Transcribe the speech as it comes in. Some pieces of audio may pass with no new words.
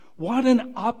What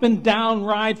an up and down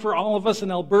ride for all of us in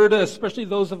Alberta, especially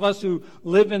those of us who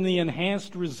live in the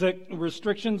enhanced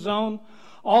restriction zone.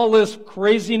 All this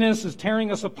craziness is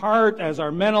tearing us apart as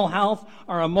our mental health,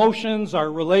 our emotions,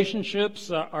 our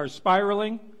relationships are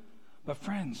spiraling. But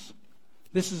friends,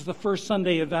 this is the first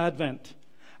Sunday of Advent.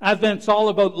 Advent's all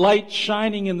about light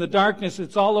shining in the darkness.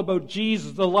 It's all about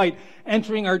Jesus, the light,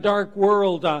 entering our dark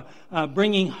world,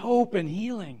 bringing hope and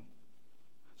healing.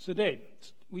 So today,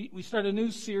 we start a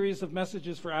new series of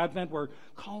messages for Advent. We're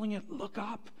calling it Look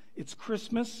Up. It's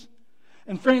Christmas.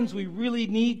 And friends, we really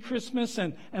need Christmas,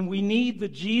 and we need the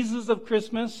Jesus of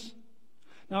Christmas.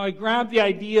 Now, I grabbed the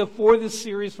idea for this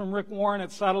series from Rick Warren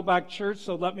at Saddleback Church,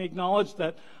 so let me acknowledge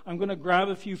that I'm going to grab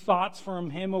a few thoughts from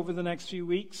him over the next few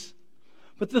weeks.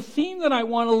 But the theme that I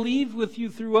want to leave with you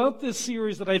throughout this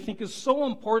series that I think is so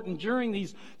important during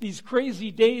these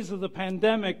crazy days of the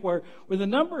pandemic where the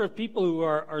number of people who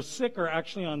are sick are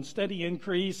actually on steady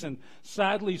increase, and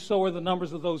sadly so are the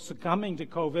numbers of those succumbing to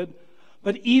COVID.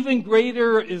 But even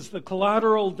greater is the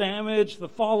collateral damage, the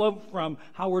fallout from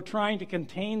how we're trying to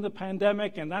contain the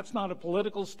pandemic, and that's not a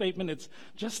political statement, it's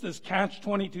just this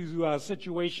catch-22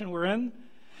 situation we're in.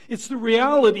 It's the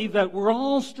reality that we're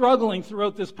all struggling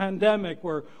throughout this pandemic.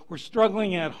 We're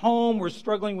struggling at home, we're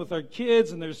struggling with our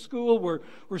kids and their school,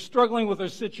 we're struggling with our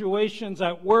situations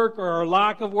at work or our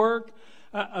lack of work.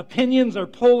 Opinions are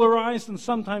polarized and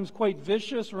sometimes quite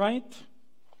vicious, right?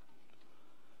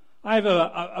 I have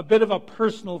a bit of a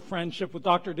personal friendship with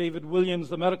Dr. David Williams,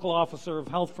 the medical officer of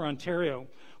Health for Ontario.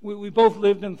 We both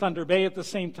lived in Thunder Bay at the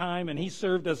same time, and he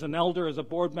served as an elder, as a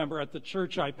board member at the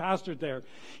church I pastored there.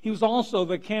 He was also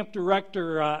the camp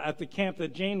director at the camp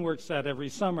that Jane works at every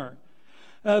summer.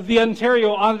 The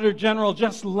Ontario Auditor General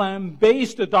just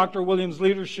lambasted Dr. Williams'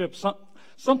 leadership,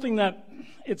 something that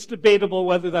it's debatable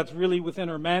whether that's really within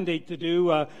her mandate to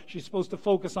do. She's supposed to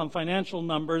focus on financial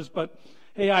numbers, but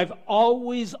hey, I've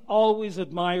always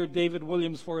admired David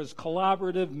Williams for his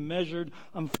collaborative, measured,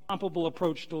 unflappable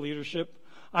approach to leadership.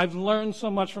 I've learned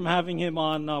so much from having him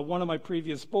on one of my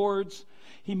previous boards.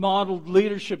 He modeled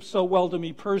leadership so well to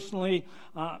me personally,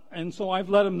 and so I've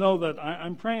let him know that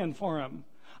I'm praying for him.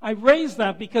 I raise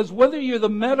that because whether you're the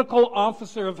medical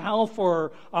officer of health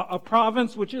for a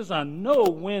province, which is a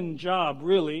no-win job,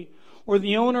 really, or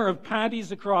the owner of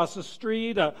Patty's across the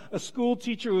street, a school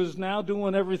teacher who is now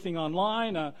doing everything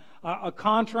online, a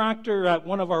contractor at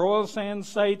one of our oil sands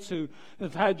sites who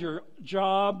have had your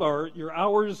job or your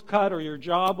hours cut or your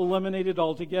job eliminated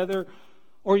altogether,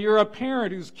 or you're a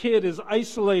parent whose kid is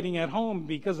isolating at home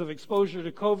because of exposure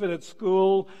to COVID at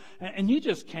school, and you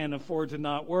just can't afford to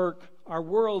not work. Our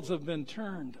worlds have been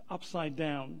turned upside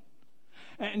down.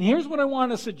 And here's what I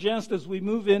want to suggest as we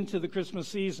move into the Christmas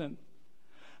season.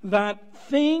 That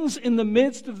things in the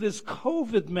midst of this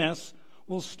COVID mess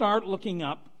will start looking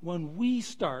up when we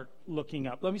start looking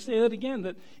up. Let me say that again,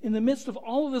 that in the midst of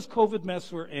all of this COVID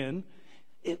mess we're in,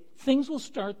 things will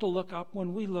start to look up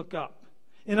when we look up.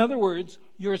 In other words,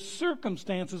 your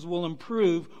circumstances will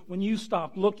improve when you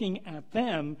stop looking at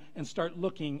them and start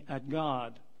looking at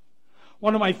God.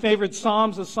 One of my favorite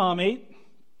Psalms is Psalm 8.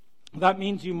 That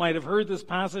means you might have heard this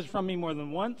passage from me more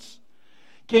than once.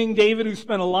 King David, who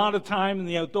spent a lot of time in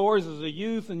the outdoors as a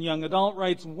youth and young adult,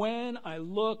 writes, "When I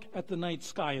look at the night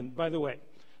sky," and by the way,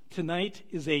 tonight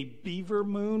is a beaver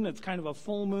moon. It's kind of a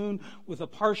full moon with a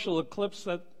partial eclipse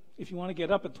that, if you want to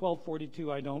get up at 12:42,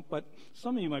 I don't, but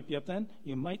some of you might be up then.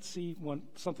 You might see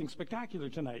something spectacular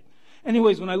tonight.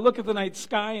 Anyways, when I look at the night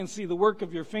sky and see the work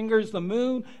of your fingers, the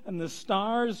moon and the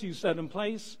stars you set in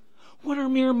place, what are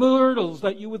mere mortals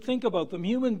that you would think about them,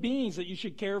 human beings that you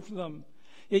should care for them?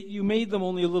 Yet you made them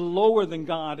only a little lower than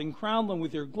God and crowned them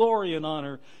with your glory and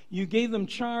honor. You gave them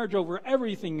charge over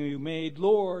everything you made.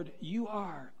 Lord, you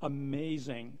are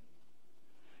amazing.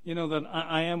 You know that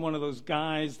I am one of those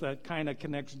guys that kind of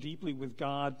connects deeply with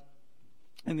God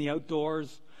in the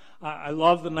outdoors. I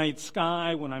love the night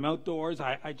sky. When I'm outdoors,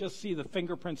 I just see the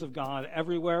fingerprints of God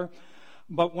everywhere.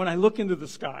 But when I look into the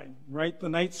sky, right, the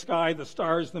night sky, the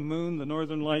stars, the moon, the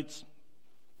northern lights,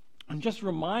 I'm just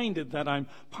reminded that I'm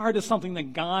part of something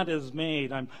that God has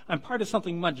made. I'm part of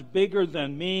something much bigger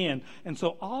than me. And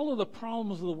so all of the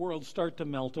problems of the world start to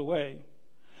melt away.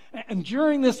 And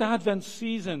during this Advent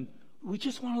season, we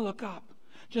just want to look up.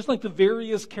 Just like the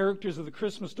various characters of the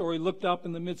Christmas story looked up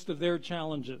in the midst of their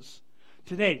challenges.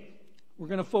 Today, we're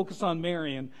going to focus on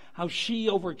Mary and how she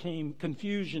overcame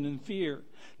confusion and fear.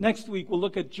 Next week, we'll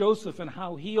look at Joseph and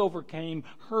how he overcame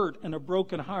hurt and a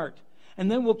broken heart.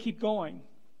 And then we'll keep going.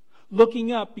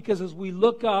 Looking up, because as we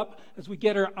look up, as we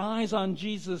get our eyes on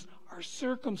Jesus, our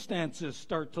circumstances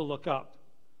start to look up.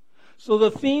 So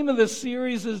the theme of this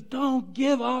series is don't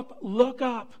give up, look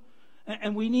up.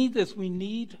 And we need this. We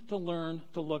need to learn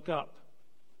to look up.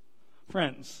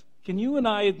 Friends, can you and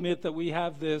I admit that we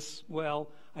have this,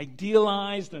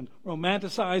 idealized and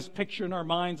romanticized picture in our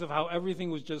minds of how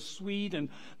everything was just sweet and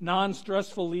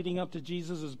non-stressful leading up to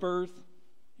Jesus' birth?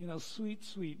 Sweet,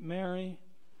 sweet Mary,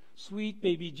 sweet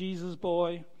baby Jesus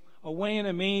boy, away in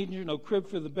a manger, no crib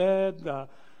for the bed, the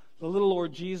little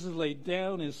Lord Jesus laid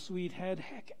down his sweet head.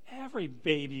 Heck, every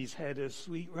baby's head is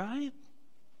sweet, right?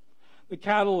 The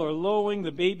cattle are lowing,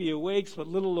 the baby awakes, but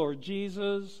little Lord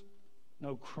Jesus,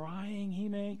 no crying he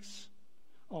makes.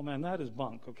 Oh man, that is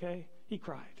bunk, okay? He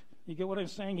cried. You get what I'm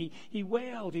saying? He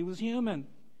wailed. He was human.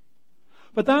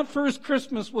 But that first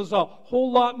Christmas was a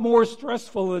whole lot more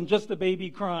stressful than just a baby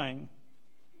crying.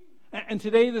 And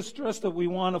today the stress that we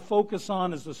want to focus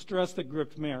on is the stress that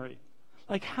gripped Mary.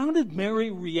 Like, how did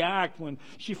Mary react when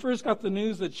she first got the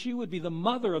news that she would be the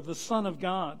mother of the Son of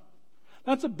God?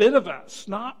 That's a bit of a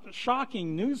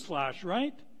shocking newsflash,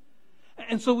 right?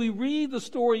 And so we read the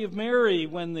story of Mary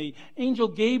when the angel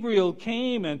Gabriel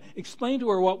came and explained to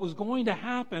her what was going to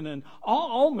happen. And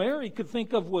all Mary could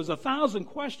think of was 1,000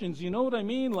 questions. You know what I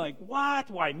mean? Like,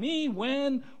 what? Why me?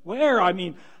 When? Where? I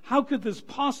mean, how could this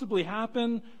possibly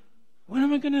happen? When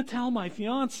am I going to tell my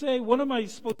fiance? What am I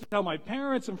supposed to tell my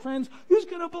parents and friends? Who's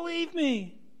going to believe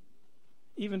me?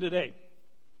 Even today,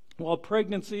 while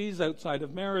pregnancies outside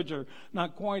of marriage are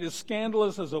not quite as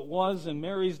scandalous as it was in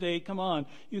Mary's day, come on,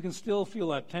 you can still feel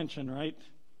that tension, right?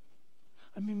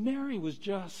 I mean, Mary was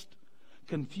just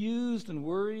confused and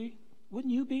worried.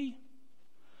 Wouldn't you be?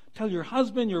 Tell your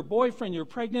husband, your boyfriend, you're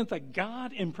pregnant, that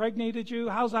God impregnated you.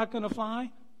 How's that going to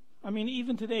fly? I mean,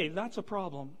 even today, that's a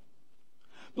problem.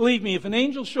 Believe me, if an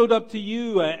angel showed up to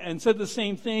you and said the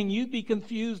same thing, you'd be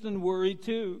confused and worried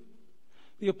too.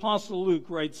 The Apostle Luke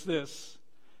writes this: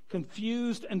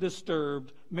 confused and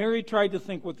disturbed, Mary tried to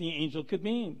think what the angel could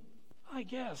mean. I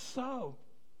guess so.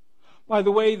 By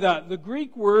the way, the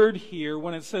Greek word here,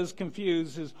 when it says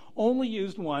confused, is only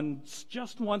used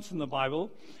just once in the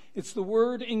Bible. It's the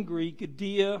word in Greek,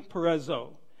 dia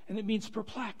parezo, and it means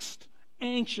perplexed,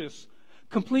 anxious,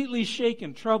 completely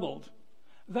shaken, troubled.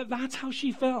 That's how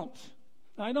she felt.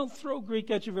 Now, I don't throw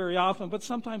Greek at you very often, but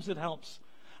sometimes it helps.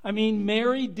 I mean,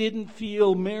 Mary didn't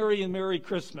feel Merry and Merry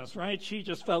Christmas, right? She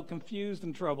just felt confused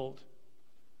and troubled.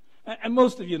 And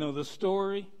most of you know the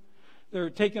story. They're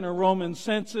taking a Roman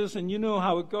census, and you know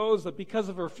how it goes, that because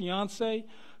of her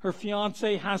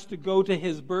fiancé has to go to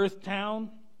his birth town.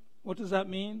 What does that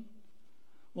mean?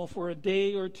 Well, for a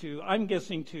day or two, I'm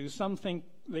guessing 2. Some think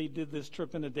they did this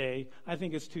trip in a day. I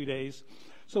think it's 2 days.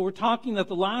 So we're talking that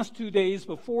the last 2 days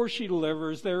before she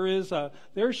delivers,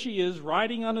 there she is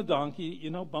riding on a donkey,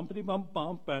 bumpity bump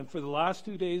bump, and for the last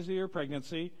 2 days of your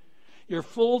pregnancy, you're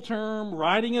full term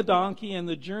riding a donkey, and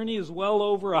the journey is well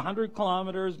over 100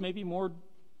 kilometers, maybe more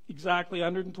exactly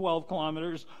 112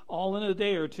 kilometers, all in a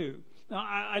day or two. Now,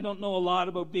 I don't know a lot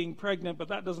about being pregnant, but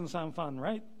that doesn't sound fun,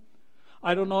 right?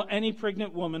 I don't know any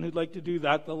pregnant woman who'd like to do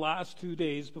that the last 2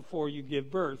 days before you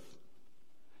give birth.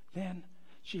 Then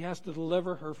she has to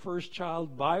deliver her first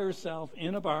child by herself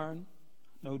in a barn.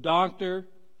 No doctor,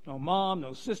 no mom,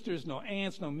 no sisters, no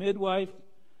aunts, no midwife.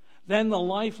 Then the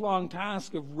lifelong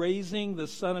task of raising the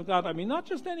Son of God. I mean, not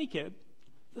just any kid,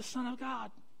 the Son of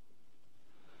God.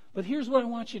 But here's what I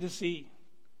want you to see.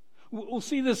 We'll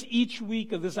see this each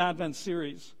week of this Advent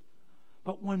series.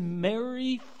 But when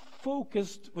Mary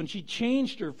when she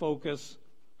changed her focus,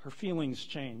 her feelings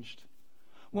changed.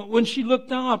 When she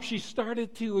looked up, she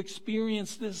started to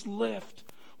experience this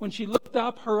lift. When she looked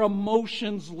up, her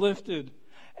emotions lifted.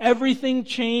 Everything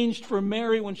changed for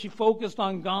Mary when she focused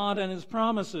on God and His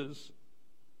promises.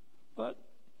 But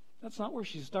that's not where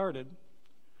she started.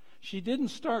 She didn't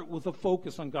start with a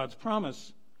focus on God's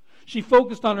promise. She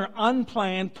focused on her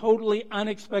unplanned, totally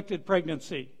unexpected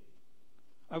pregnancy.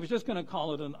 I was just going to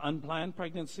call it an unplanned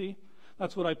pregnancy.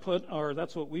 That's what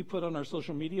that's what we put on our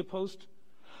social media post.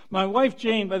 My wife,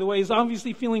 Jane, by the way, is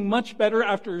obviously feeling much better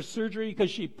after her surgery because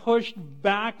she pushed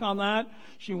back on that.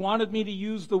 She wanted me to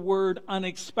use the word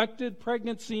unexpected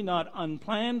pregnancy, not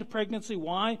unplanned pregnancy.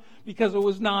 Why? Because it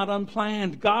was not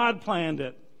unplanned. God planned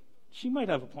it. She might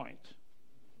have a point.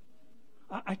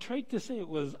 I tried to say it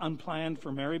was unplanned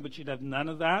for Mary, but she'd have none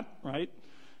of that, right?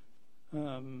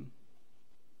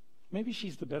 Maybe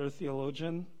she's the better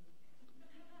theologian.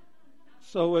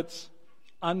 So it's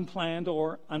unplanned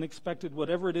or unexpected,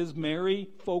 whatever it is. Mary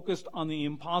focused on the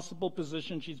impossible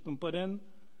position she's been put in,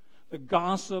 the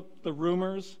gossip, the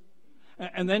rumors,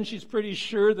 and then she's pretty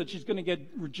sure that she's going to get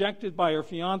rejected by her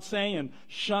fiancé and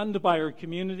shunned by her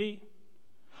community.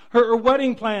 Her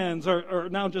wedding plans are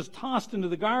now just tossed into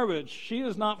the garbage. She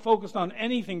is not focused on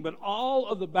anything but all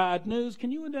of the bad news. Can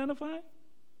you identify?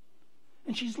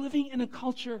 And she's living in a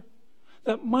culture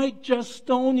that might just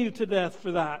stone you to death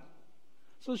for that.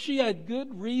 So she had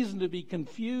good reason to be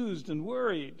confused and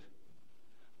worried.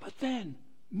 But then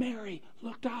Mary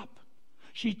looked up.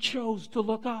 She chose to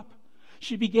look up.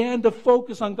 She began to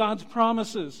focus on God's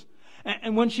promises.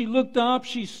 And when she looked up,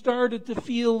 she started to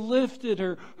feel lifted,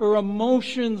 her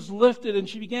emotions lifted, and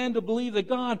she began to believe that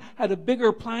God had a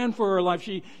bigger plan for her life.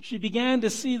 She began to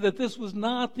see that this was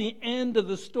not the end of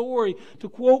the story. To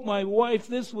quote my wife,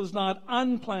 this was not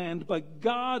unplanned, but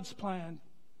God's plan.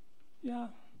 Yeah,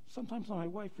 sometimes my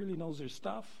wife really knows her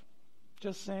stuff.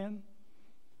 Just saying.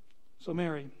 So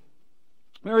Mary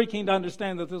came to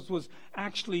understand that this was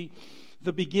actually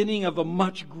the beginning of a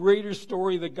much greater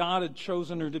story that God had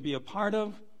chosen her to be a part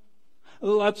of.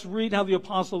 Let's read how the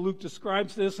Apostle Luke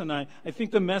describes this, and I think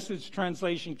the Message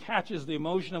translation catches the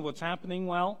emotion of what's happening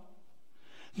well.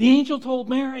 The angel told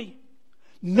Mary,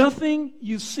 "Nothing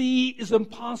you see is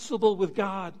impossible with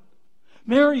God."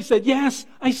 Mary said, "Yes,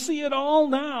 I see it all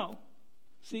now."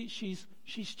 See, she's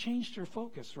changed her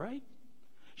focus, right?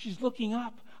 She's looking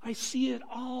up. I see it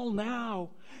all now.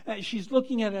 She's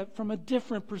looking at it from a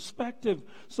different perspective.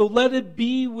 So let it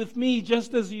be with me,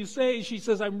 just as you say. She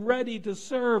says, I'm ready to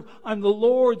serve. I'm the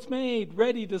Lord's maid,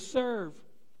 ready to serve.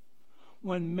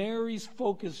 When Mary's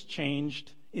focus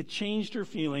changed, it changed her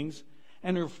feelings,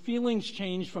 and her feelings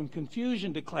changed from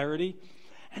confusion to clarity.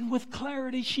 And with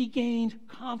clarity, she gained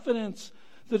confidence.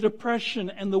 The depression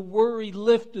and the worry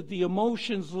lifted, the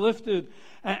emotions lifted.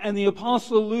 And the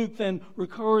Apostle Luke then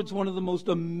records one of the most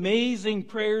amazing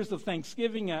prayers of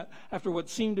thanksgiving after what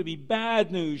seemed to be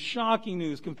bad news, shocking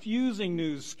news, confusing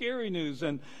news, scary news.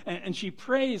 And she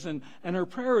prays, and her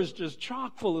prayer is just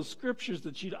chock full of scriptures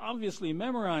that she'd obviously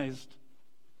memorized.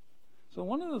 So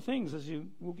one of the things, as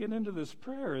we'll get into this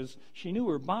prayer, is she knew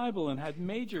her Bible and had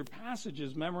major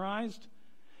passages memorized.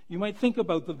 You might think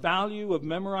about the value of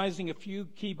memorizing a few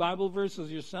key Bible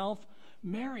verses yourself.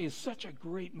 Mary is such a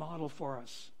great model for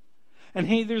us. And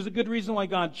hey, there's a good reason why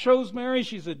God chose Mary.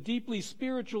 She's a deeply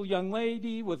spiritual young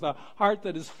lady with a heart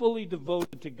that is fully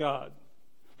devoted to God.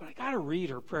 But I got to read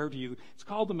her prayer to you. It's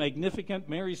called the Magnificat,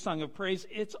 Mary's Song of Praise.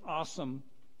 It's awesome.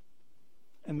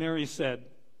 And Mary said,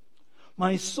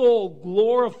 "My soul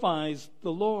glorifies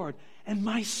the Lord, and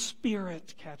my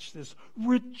spirit," catch this,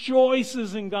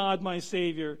 "rejoices in God my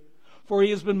Savior, for he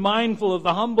has been mindful of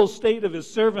the humble state of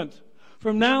his servant.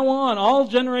 From now on, all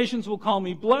generations will call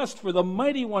me blessed, for the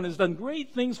Mighty One has done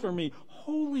great things for me.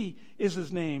 Holy is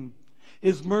his name.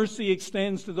 His mercy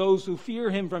extends to those who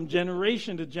fear him from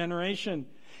generation to generation.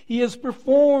 He has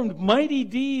performed mighty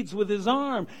deeds with his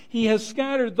arm. He has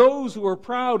scattered those who are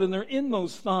proud in their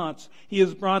inmost thoughts. He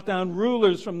has brought down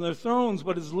rulers from their thrones,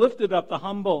 but has lifted up the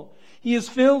humble. He has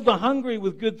filled the hungry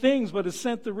with good things, but has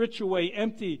sent the rich away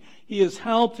empty. He has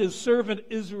helped his servant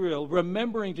Israel,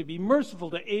 remembering to be merciful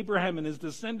to Abraham and his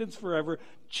descendants forever,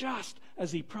 just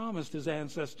as he promised his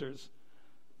ancestors."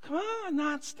 Come on,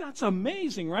 that's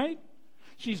amazing, right?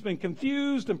 She's been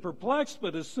confused and perplexed,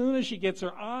 but as soon as she gets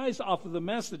her eyes off of the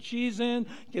mess that she's in,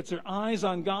 gets her eyes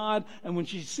on God, and when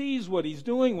she sees what he's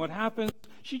doing, what happens,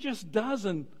 she just does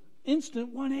an instant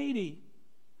 180.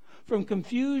 From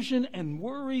confusion and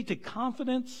worry to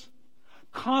confidence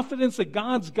that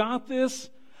God's got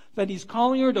this, that he's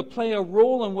calling her to play a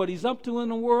role in what he's up to in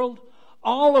the world.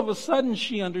 All of a sudden,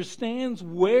 she understands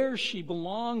where she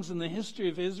belongs in the history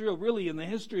of Israel, really in the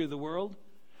history of the world.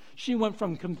 She went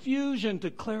from confusion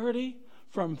to clarity,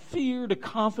 from fear to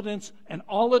confidence, and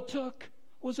all it took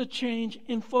was a change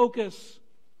in focus.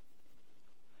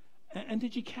 And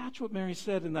did you catch what Mary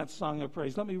said in that song of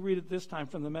praise? Let me read it this time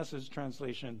from the Message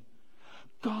translation.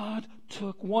 God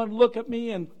took one look at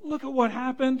me and look at what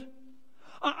happened.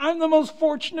 I'm the most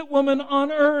fortunate woman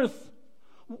on earth.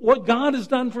 What God has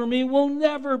done for me will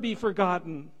never be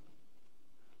forgotten.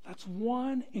 That's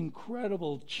one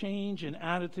incredible change in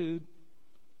attitude.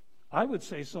 I would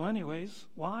say so anyways.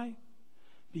 Why?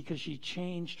 Because she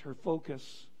changed her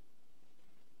focus.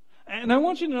 And I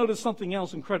want you to notice something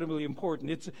else incredibly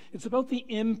important. It's about the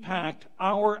impact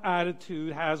our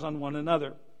attitude has on one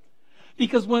another.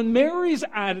 Because when Mary's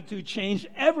attitude changed,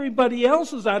 everybody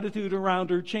else's attitude around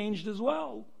her changed as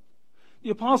well.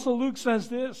 The Apostle Luke says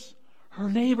this, her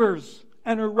neighbors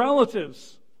and her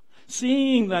relatives,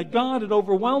 seeing that God had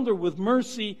overwhelmed her with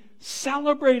mercy,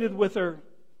 celebrated with her.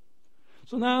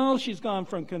 So now she's gone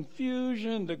from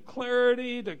confusion to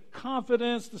clarity to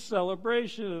confidence to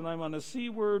celebration. And I'm on a C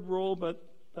word roll, but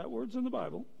that word's in the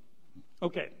Bible.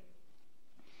 Okay.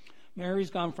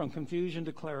 Mary's gone from confusion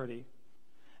to clarity.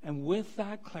 And with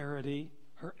that clarity,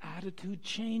 her attitude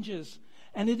changes.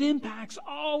 And it impacts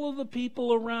all of the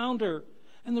people around her.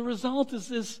 And the result is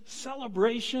this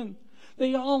celebration.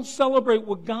 They all celebrate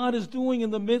what God is doing in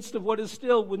the midst of what is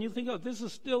still, when you think of this,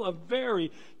 is still a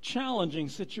very challenging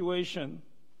situation.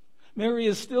 Mary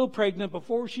is still pregnant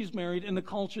before she's married in a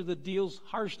culture that deals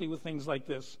harshly with things like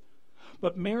this.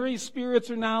 But Mary's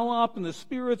spirits are now up, and the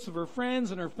spirits of her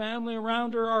friends and her family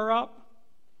around her are up.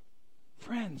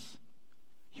 Friends,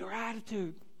 your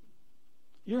attitude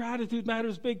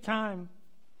matters big time.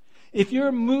 If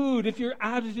your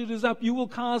attitude is up, you will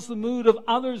cause the mood of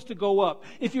others to go up.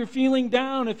 If you're feeling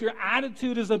down, if your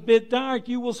attitude is a bit dark,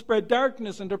 you will spread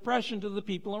darkness and depression to the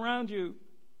people around you.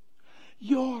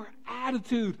 Your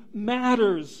attitude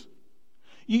matters.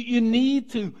 You need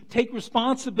to take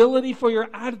responsibility for your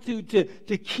attitude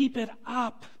to keep it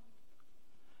up.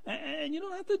 And you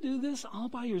don't have to do this all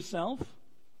by yourself.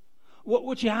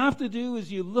 What you have to do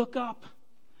is you look up.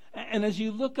 And as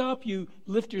you look up, you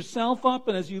lift yourself up.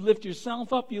 And as you lift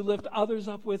yourself up, you lift others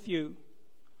up with you.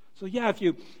 So yeah, if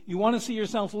you want to see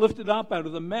yourself lifted up out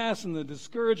of the mess and the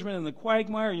discouragement and the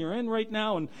quagmire you're in right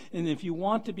now, and if you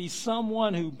want to be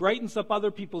someone who brightens up other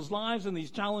people's lives in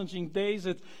these challenging days,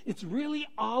 it's really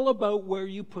all about where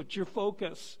you put your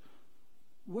focus.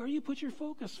 Where you put your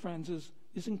focus, friends, is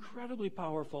incredibly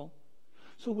powerful.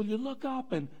 So will you look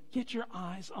up and get your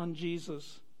eyes on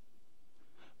Jesus?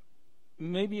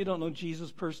 Maybe you don't know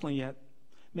Jesus personally yet.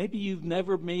 Maybe you've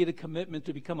never made a commitment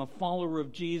to become a follower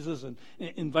of Jesus and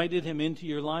invited him into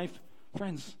your life.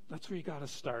 Friends, that's where you got to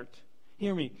start.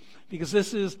 Hear me, because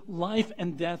this is life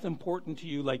and death important to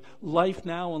you, like life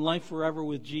now and life forever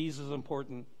with Jesus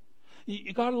important.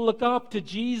 You got to look up to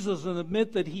Jesus and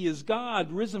admit that he is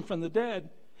God, risen from the dead.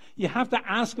 You have to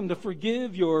ask him to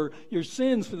forgive your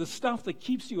sins for the stuff that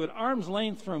keeps you at arm's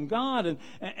length from God,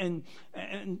 and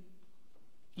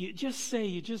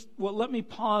let me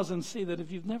pause and say that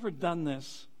if you've never done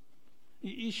this,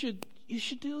 you should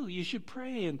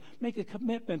pray and make a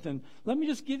commitment. And let me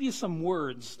just give you some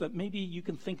words that maybe you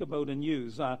can think about and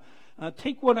use.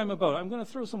 Take what I'm about. I'm going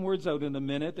to throw some words out in a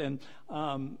minute, and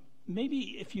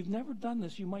maybe if you've never done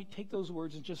this, you might take those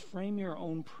words and just frame your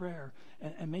own prayer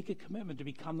and make a commitment to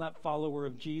become that follower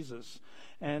of Jesus.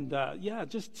 And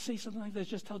just say something like this.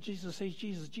 Just tell Jesus, say,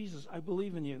 Jesus, I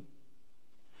believe in you.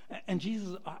 And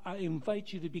Jesus, I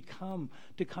invite you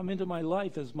to come into my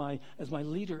life as my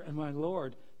leader and my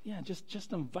Lord. Yeah,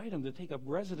 just invite him to take up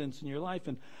residence in your life.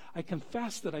 And I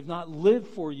confess that I've not lived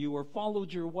for you or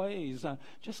followed your ways.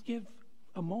 Just give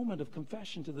a moment of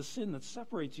confession to the sin that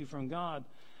separates you from God.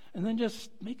 And then just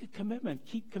make a commitment.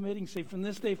 Keep committing. Say, from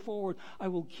this day forward, I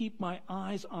will keep my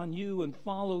eyes on you and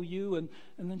follow you. And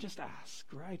then just ask,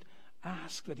 right?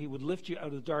 Ask that he would lift you out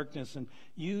of the darkness and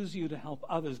use you to help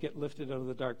others get lifted out of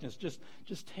the darkness. Just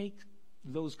take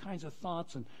those kinds of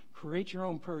thoughts and create your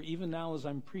own prayer. Even now as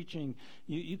I'm preaching,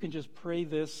 you can just pray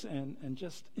this and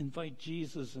just invite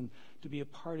Jesus and to be a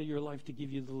part of your life to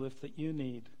give you the lift that you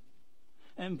need.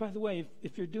 And by the way,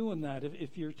 if you're doing that,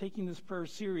 if you're taking this prayer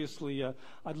seriously,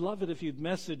 I'd love it if you'd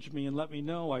message me and let me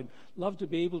know. I'd love to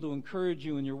be able to encourage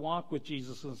you in your walk with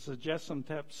Jesus and suggest some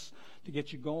tips to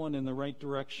get you going in the right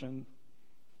direction.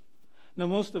 Now,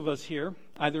 most of us here,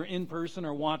 either in person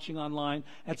or watching online,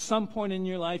 at some point in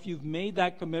your life, you've made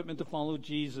that commitment to follow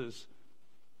Jesus.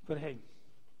 But hey,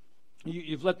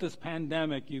 you've let this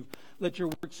pandemic, you've let your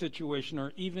work situation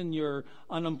or even your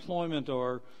unemployment,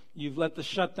 or you've let the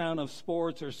shutdown of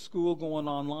sports or school going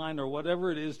online or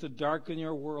whatever it is to darken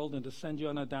your world and to send you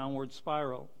on a downward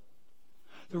spiral.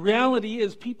 The reality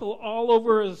is people all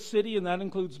over a city, and that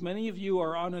includes many of you,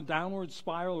 are on a downward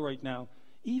spiral right now,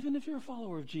 even if you're a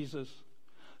follower of Jesus.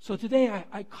 So today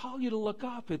I call you to look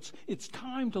up. It's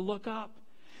time to look up.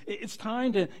 It's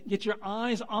time to get your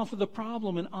eyes off of the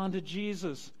problem and onto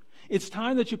Jesus. It's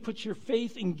time that you put your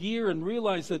faith in gear and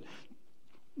realize that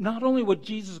not only what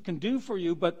Jesus can do for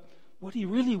you, but what he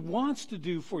really wants to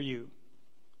do for you.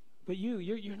 But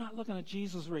you're not looking at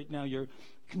Jesus right now. You're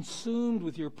consumed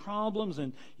with your problems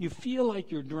and you feel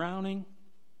like you're drowning.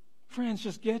 Friends,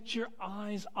 just get your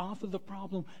eyes off of the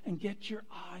problem and get your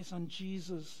eyes on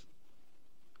Jesus.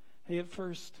 Hey, at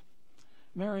first,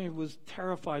 Mary was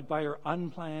terrified by her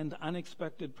unplanned,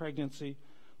 unexpected pregnancy.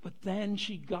 But then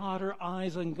she got her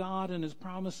eyes on God and his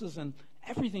promises, and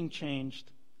everything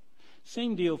changed.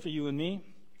 Same deal for you and me.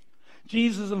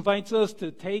 Jesus invites us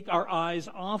to take our eyes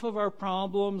off of our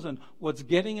problems and what's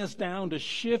getting us down, to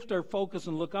shift our focus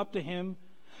and look up to him.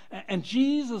 And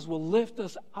Jesus will lift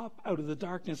us up out of the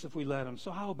darkness if we let him.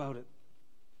 So how about it?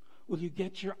 Will you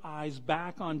get your eyes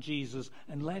back on Jesus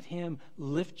and let him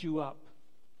lift you up?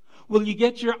 Will you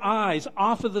get your eyes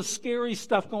off of the scary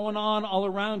stuff going on all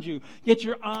around you? Get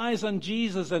your eyes on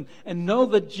Jesus and know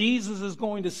that Jesus is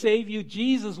going to save you.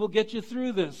 Jesus will get you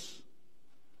through this.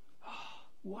 Oh,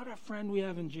 what a friend we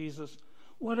have in Jesus.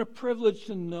 What a privilege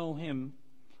to know him.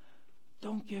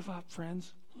 Don't give up,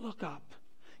 friends. Look up.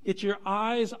 Get your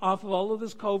eyes off of all of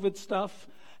this COVID stuff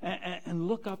and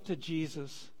look up to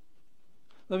Jesus.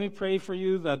 Let me pray for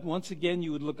you that once again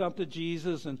you would look up to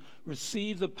Jesus and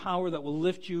receive the power that will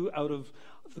lift you out of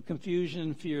the confusion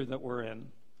and fear that we're in.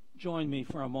 Join me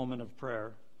for a moment of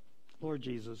prayer. Lord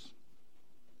Jesus,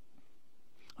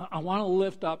 I want to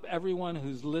lift up everyone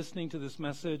who's listening to this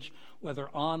message, whether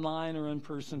online or in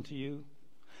person, to you.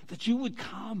 That you would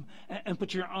come and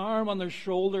put your arm on their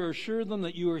shoulder, assure them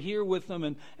that you are here with them,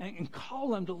 and call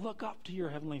them to look up to your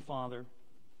Heavenly Father.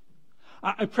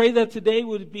 I pray that today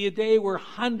would be a day where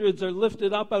hundreds are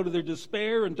lifted up out of their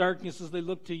despair and darkness as they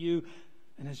look to you,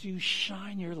 and as you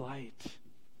shine your light,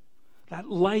 that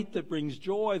light that brings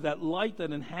joy, that light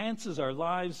that enhances our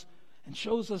lives and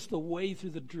shows us the way through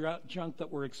the junk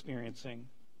that we're experiencing.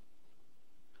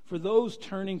 For those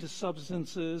turning to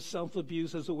substances,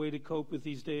 self-abuse as a way to cope with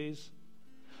these days.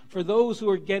 For those who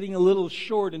are getting a little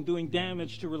short and doing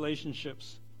damage to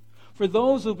relationships. For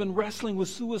those who have been wrestling with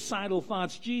suicidal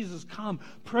thoughts, Jesus, come,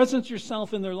 presence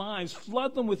yourself in their lives.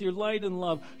 Flood them with your light and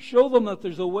love. Show them that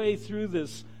there's a way through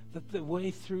this, that the way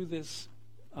through this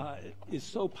is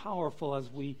so powerful as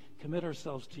we commit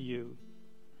ourselves to you.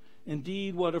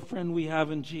 Indeed, what a friend we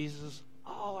have in Jesus.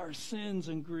 All our sins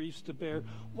and griefs to bear.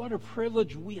 What a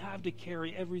privilege we have to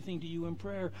carry everything to you in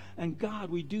prayer. And God,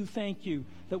 we do thank you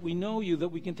that we know you, that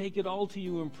we can take it all to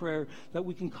you in prayer, that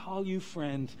we can call you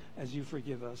friend as you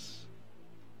forgive us.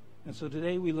 And so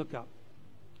today we look up.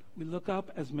 We look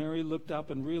up as Mary looked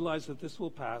up and realized that this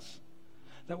will pass,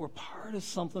 that we're part of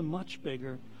something much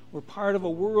bigger. We're part of a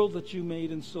world that you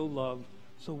made and so love.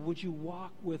 So would you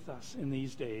walk with us in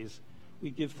these days?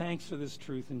 We give thanks for this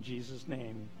truth in Jesus'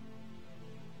 name.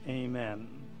 Amen.